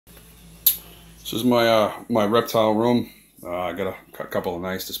This is my my reptile room. I got a couple of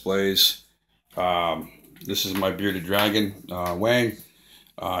nice displays. This is my bearded dragon, Wang.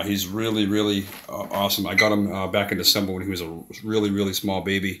 He's really awesome. I got him back in December when he was a really small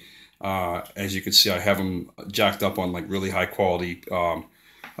baby. As you can see, I have him jacked up on like really high quality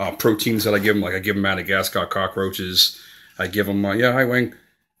proteins that I give him. Like I give him Madagascar cockroaches. I give him yeah, hi Wang.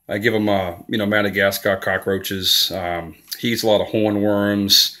 I give him Madagascar cockroaches. He eats a lot of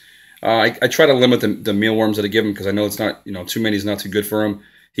hornworms. I try to limit the mealworms that I give him because I know it's not, too many is not too good for him.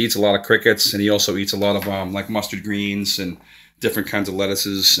 He eats a lot of crickets, and he also eats a lot of like mustard greens and different kinds of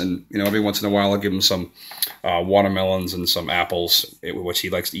lettuces. And every once in a while I'll give him some watermelons and some apples, which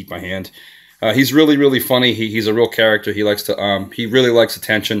he likes to eat by hand. He's really funny. He's a real character. He likes to he really likes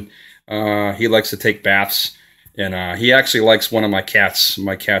attention. He likes to take baths, and he actually likes one of my cats.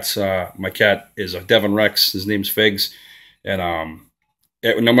 My cat is a Devon Rex. His name's Figs, and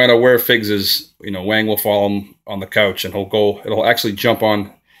no matter where Figs is, Wang will follow him on the couch, and it'll actually jump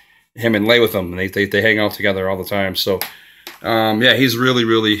on him and lay with him, and they hang out together all the time. So, yeah, he's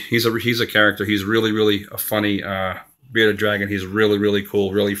he's a character. He's really a funny bearded dragon. He's really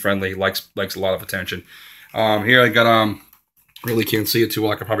cool, really friendly. He likes a lot of attention. Here I got really can't see it too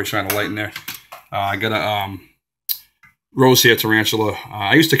well. I could probably shine a light in there. I got a rose hair tarantula.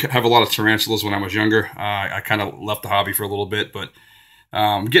 I used to have a lot of tarantulas when I was younger. I kind of left the hobby for a little bit, but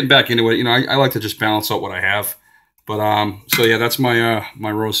getting back into it, I like to just balance out what I have. But so yeah, that's my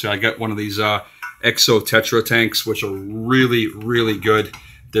my rose here. I got one of these Exo Tetra tanks, which are really good.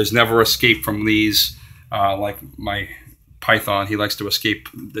 There's never escape from these. Like my python, he likes to escape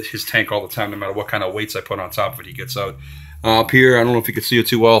his tank all the time, no matter what kind of weights I put on top of it. He gets out. Up here, I don't know if you can see it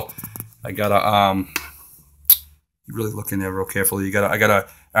too well. I got a really look in there real carefully. I got a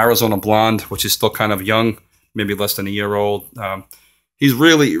Arizona blonde, which is still kind of young, maybe less than a year old. He's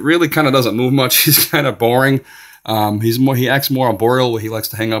really kind of doesn't move much. He's kind of boring. He acts more arboreal, where he likes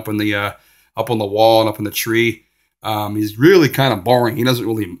to hang up in the up on the wall and up in the tree. He's really kind of boring. He doesn't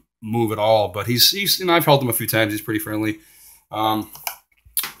really move at all, but he's I've held him a few times. He's pretty friendly.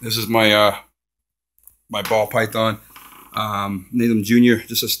 This is my my ball python. Named him Junior,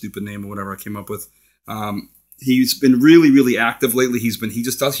 just a stupid name or whatever I came up with. He's been really active lately.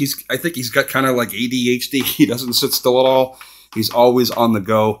 I think he's got kind of like ADHD. He doesn't sit still at all. He's always on the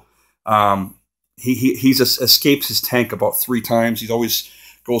go. He's escaped his tank about 3 times. He always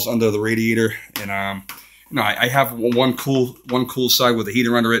goes under the radiator, and I have one cool side with a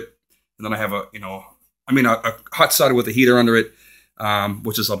heater under it, and then I have a hot side with a heater under it,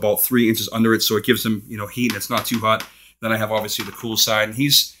 which is about 3 inches under it, so it gives him heat and it's not too hot. Then I have obviously the cool side, and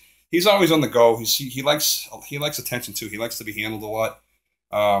he's always on the go. He likes attention too. He likes to be handled a lot.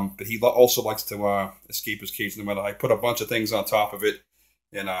 But he also likes to escape his cage no matter. I put a bunch of things on top of it,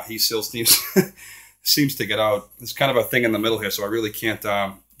 and he still seems to get out. There's kind of a thing in the middle here, so I really can't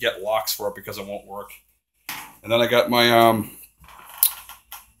get locks for it because it won't work. And then I got my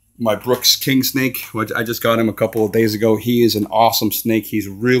my Brooks King snake, which I just got him a couple of days ago. He is an awesome snake. He's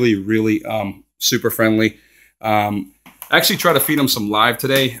really super friendly. I actually tried to feed him some live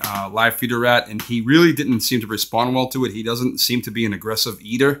today, live feeder rat, and he really didn't seem to respond well to it. He doesn't seem to be an aggressive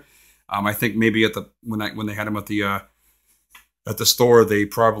eater. I think maybe when they had him at the store, they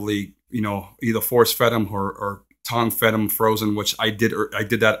probably either force fed him or tongue fed him frozen, which I did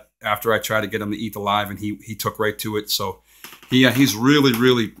that after I tried to get him to eat the live, and he took right to it. So he's really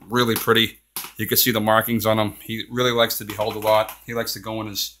pretty. You can see the markings on him. He really likes to be held a lot. He likes to go in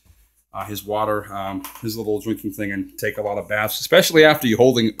his water, his little drinking thing, and take a lot of baths, especially after you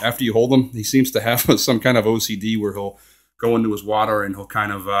hold him. He seems to have some kind of OCD where he'll go into his water and he'll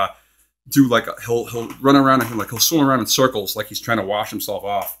kind of do like he'll run around and he'll swim around in circles like he's trying to wash himself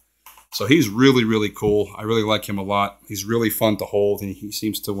off. So he's really cool. I really like him a lot. He's really fun to hold, and he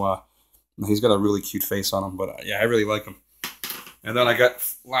seems to he's got a really cute face on him. But yeah, I really like him. And then I got,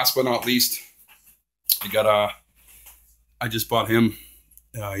 last but not least, I just bought him.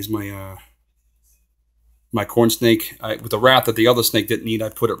 He's my my corn snake. With the rat that the other snake didn't eat, I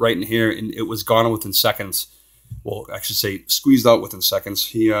put it right in here, and it was gone within seconds. Well, I should say squeezed out within seconds.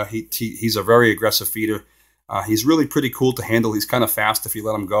 He's a very aggressive feeder. He's really pretty cool to handle. He's kind of fast if you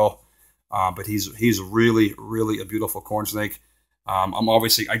let him go, but he's really a beautiful corn snake.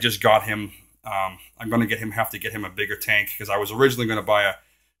 I just got him. I'm going to have to get him a bigger tank, because I was originally going to buy a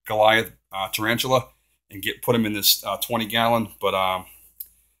Goliath tarantula and put him in this 20-gallon, but I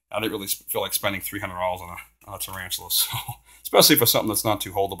didn't really feel like spending $300 on a tarantula, so especially for something that's not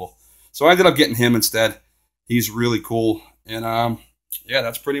too holdable. So I ended up getting him instead. He's really cool, and yeah,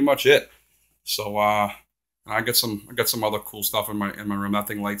 that's pretty much it. So I got some other cool stuff in my room. That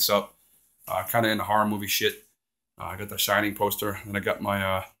thing lights up. kind of into horror movie shit. I got the Shining poster, and I got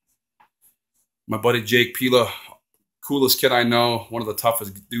my my buddy Jake Pila, coolest kid I know, one of the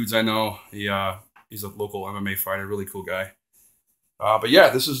toughest dudes I know. He's a local MMA fighter, really cool guy. But yeah,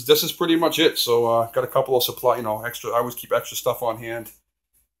 this is pretty much it. So got a couple of supply, extra. I always keep extra stuff on hand,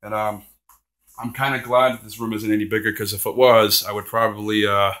 and I'm kind of glad that this room isn't any bigger, because if it was, I would probably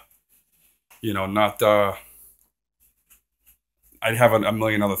not. I'd have a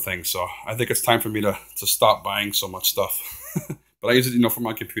million other things. So I think it's time for me to stop buying so much stuff. But I use it, for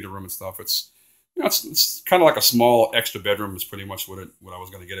my computer room and stuff. It's kind of like a small extra bedroom is pretty much what I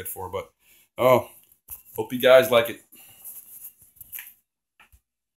was going to get it for. But oh, hope you guys like it.